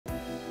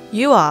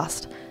You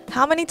asked,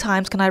 how many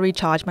times can I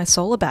recharge my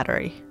solar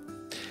battery?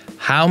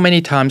 How many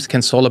times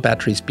can solar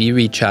batteries be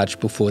recharged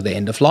before the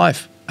end of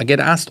life? I get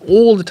asked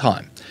all the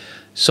time.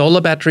 Solar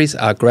batteries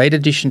are a great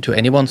addition to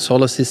anyone's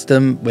solar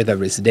system, whether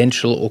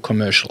residential or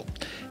commercial.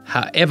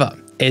 However,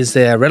 as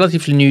they're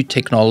relatively new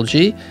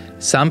technology,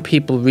 some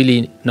people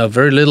really know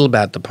very little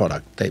about the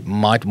product. They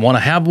might want to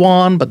have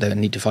one, but they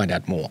need to find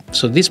out more.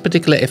 So this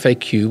particular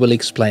FAQ will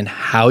explain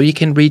how you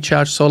can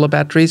recharge solar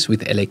batteries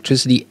with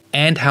electricity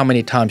and how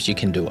many times you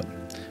can do it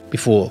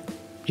before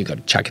you got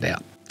to chuck it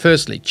out.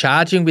 Firstly,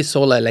 charging with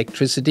solar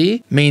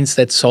electricity means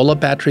that solar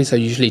batteries are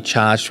usually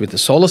charged with the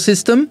solar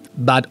system,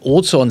 but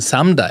also on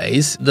some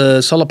days,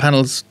 the solar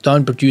panels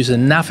don't produce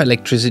enough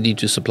electricity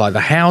to supply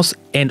the house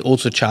and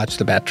also charge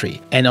the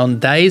battery. And on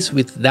days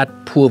with that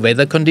poor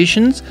weather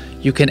conditions,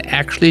 you can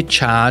actually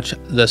charge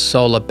the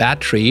solar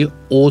battery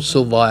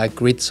also via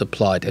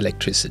grid-supplied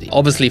electricity.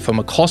 Obviously, from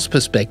a cost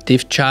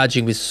perspective,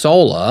 charging with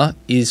solar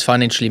is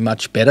financially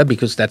much better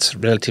because that's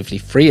relatively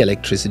free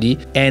electricity,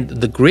 and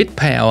the grid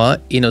power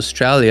in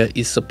Australia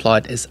is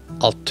supplied as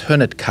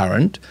alternate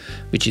current,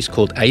 which is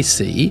called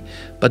AC,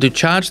 but to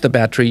charge the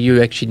battery,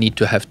 you actually need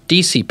to have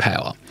DC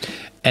power.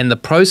 And the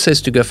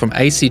process to go from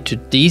AC to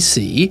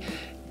DC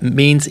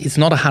means it's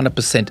not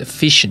 100%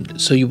 efficient.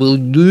 So you will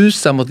lose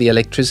some of the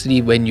electricity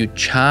when you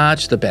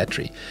charge the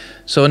battery.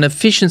 So an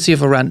efficiency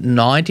of around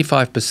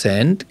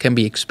 95% can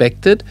be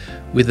expected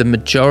with the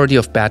majority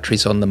of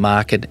batteries on the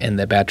market and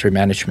their battery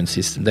management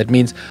system. That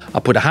means I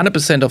put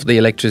 100% of the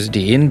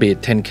electricity in, be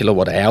it 10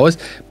 kilowatt hours,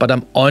 but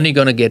I'm only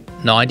going to get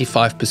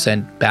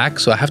 95% back.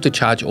 So I have to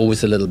charge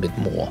always a little bit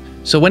more.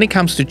 So when it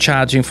comes to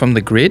charging from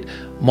the grid,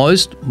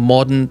 most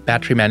modern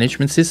battery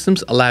management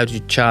systems allow you to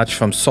charge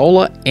from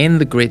solar and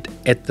the grid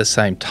at the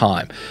same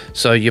time.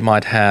 So you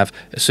might have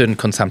a certain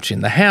consumption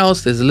in the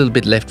house, there's a little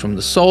bit left from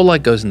the solar,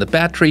 it goes in the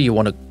battery, you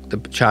want to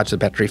charge the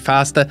battery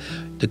faster,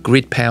 the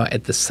grid power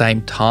at the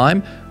same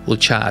time will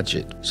charge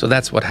it. So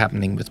that's what's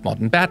happening with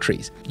modern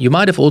batteries. You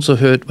might have also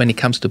heard when it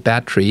comes to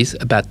batteries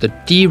about the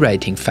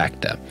derating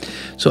factor.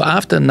 So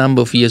after a number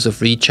of years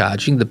of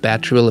recharging, the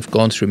battery will have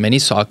gone through many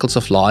cycles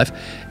of life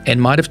and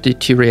might have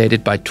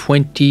deteriorated by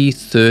 20,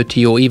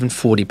 30 or even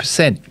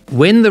 40%.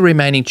 When the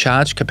remaining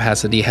charge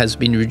capacity has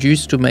been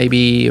reduced to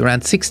maybe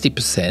around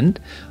 60%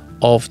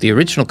 of the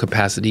original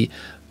capacity,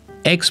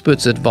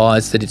 experts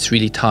advise that it's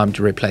really time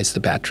to replace the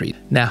battery.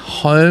 Now,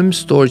 home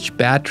storage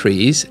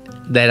batteries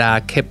that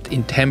are kept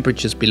in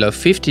temperatures below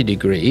 50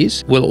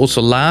 degrees will also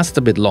last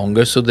a bit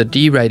longer, so the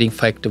derating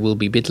factor will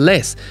be a bit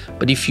less.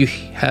 But if you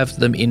have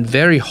them in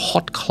very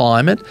hot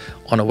climate,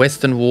 on a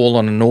western wall,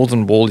 on a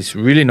northern wall, it's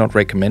really not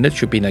recommended,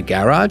 should be in a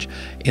garage.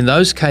 In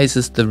those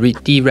cases, the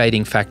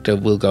derating factor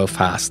will go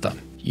faster.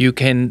 You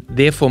can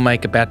therefore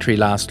make a battery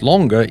last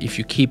longer if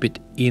you keep it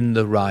in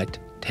the right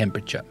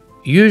temperature.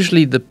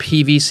 Usually the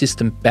PV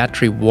system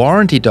battery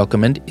warranty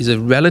document is a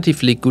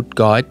relatively good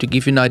guide to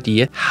give you an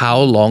idea how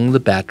long the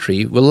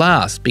battery will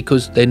last,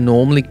 because they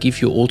normally give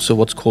you also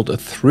what's called a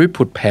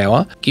throughput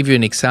power. Give you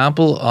an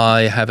example,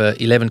 I have a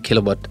 11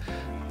 kilowatt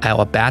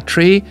hour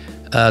battery.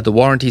 The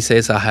warranty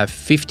says I have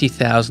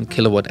 50,000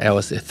 kilowatt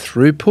hours of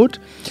throughput.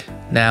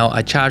 Now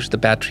I charge the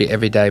battery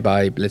every day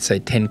by, let's say,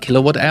 10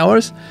 kilowatt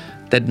hours.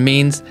 That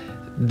means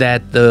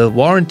that the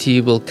warranty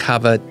will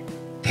cover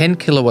 10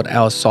 kilowatt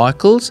hour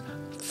cycles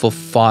for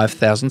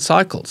 5,000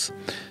 cycles.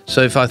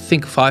 So if I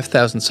think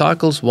 5,000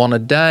 cycles, one a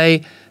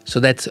day, so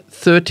that's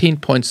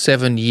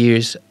 13.7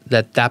 years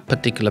that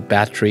particular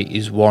battery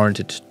is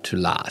warranted to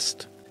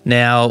last.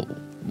 Now,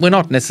 we're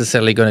not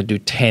necessarily going to do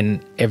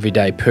 10 every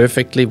day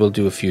perfectly. We'll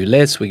do a few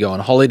less. We go on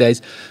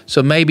holidays.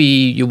 So maybe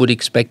you would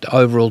expect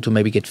overall to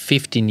maybe get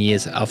 15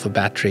 years of a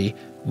battery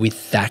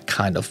with that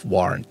kind of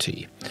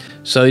warranty.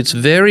 So it's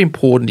very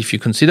important if you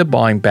consider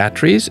buying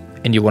batteries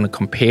and you want to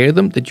compare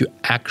them, that you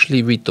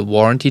actually read the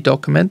warranty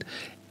document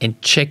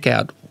and check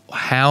out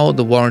how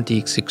the warranty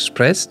is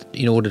expressed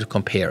in order to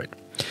compare it.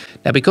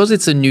 Now, because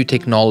it's a new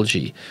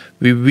technology,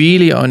 we're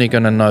really only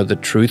going to know the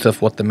truth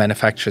of what the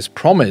manufacturers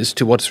promised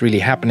to what's really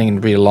happening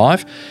in real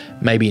life,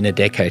 maybe in a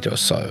decade or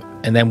so.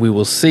 And then we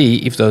will see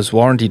if those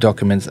warranty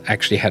documents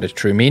actually had a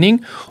true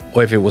meaning,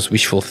 or if it was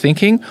wishful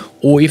thinking,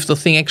 or if the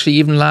thing actually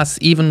even lasts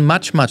even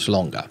much, much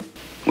longer.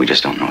 We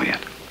just don't know yet.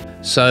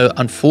 So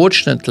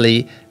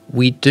unfortunately,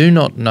 we do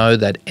not know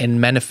that,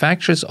 and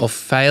manufacturers of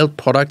failed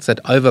products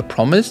that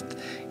overpromised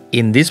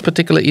in this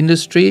particular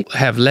industry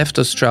have left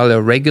Australia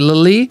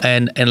regularly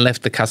and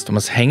left the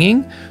customers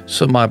hanging.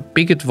 So my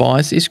big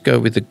advice is go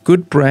with a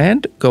good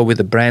brand, go with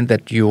a brand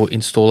that your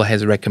installer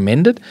has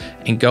recommended,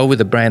 and go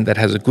with a brand that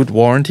has a good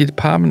warranty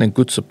department and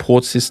good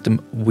support system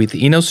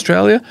within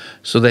Australia,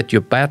 so that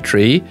your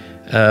battery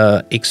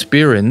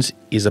experience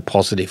is a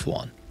positive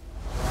one.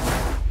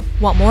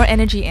 Want more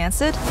energy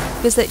answered?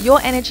 Visit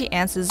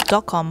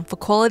yourenergyanswers.com for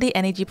quality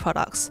energy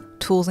products,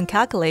 tools and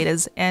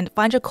calculators, and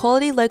find your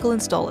quality local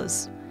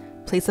installers.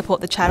 Please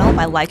support the channel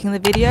by liking the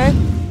video,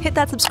 hit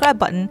that subscribe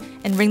button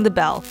and ring the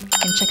bell,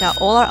 and check out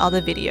all our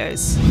other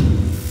videos.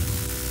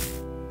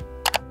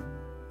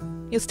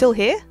 You're still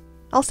here?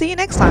 I'll see you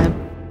next time.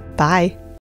 Bye.